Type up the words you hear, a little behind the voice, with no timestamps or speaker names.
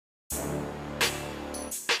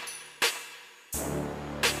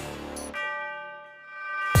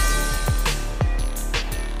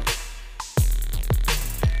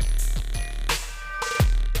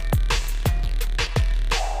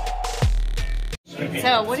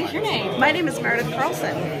So, what is your name? My name is Meredith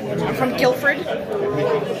Carlson. I'm from Guilford.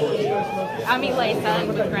 I'm Elisa. I'm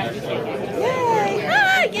with Graduate Student. Yay!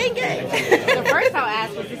 Ah, yay, yay! So first I'll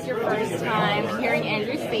ask, was this your first time hearing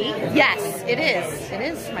Andrew speak? Yes, it is. It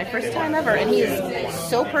is my first time ever. And he is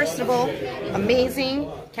so personable, amazing,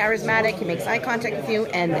 charismatic. He makes eye contact with you,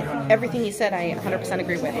 and everything he said I 100%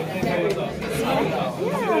 agree with. Yeah.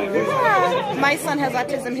 My son has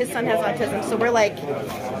autism, his son has autism, so we're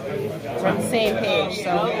on the same page. So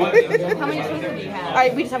How many children do you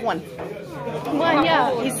have? we just have one. One,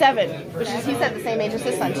 yeah. He's 7, which is, he said the same age as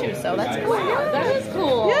his son too, so that's cool. That is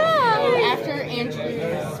cool. Yeah. So after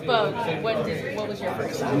Andrew spoke, what was your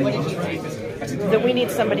first thought? What did you think? That we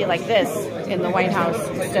need somebody like this in the White House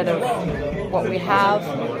instead of what we have,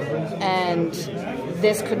 and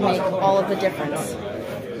this could make all of the difference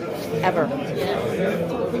ever.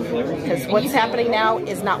 Because what's happening now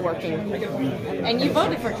is not working. And you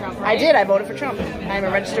voted for Trump, right? I did. I voted for Trump. I'm a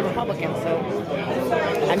registered Republican, so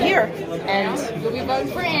I'm here. And You'll be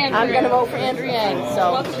voting for Andrew. I'm going to vote for Andrew Yang.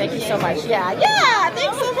 So thank you so much. Yeah,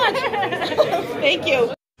 thanks so much. Thank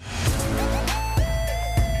you.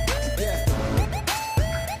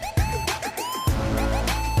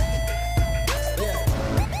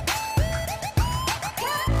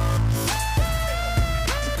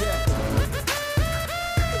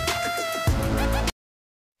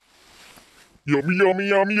 Yummy, yummy,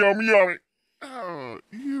 yummy, yummy, yummy.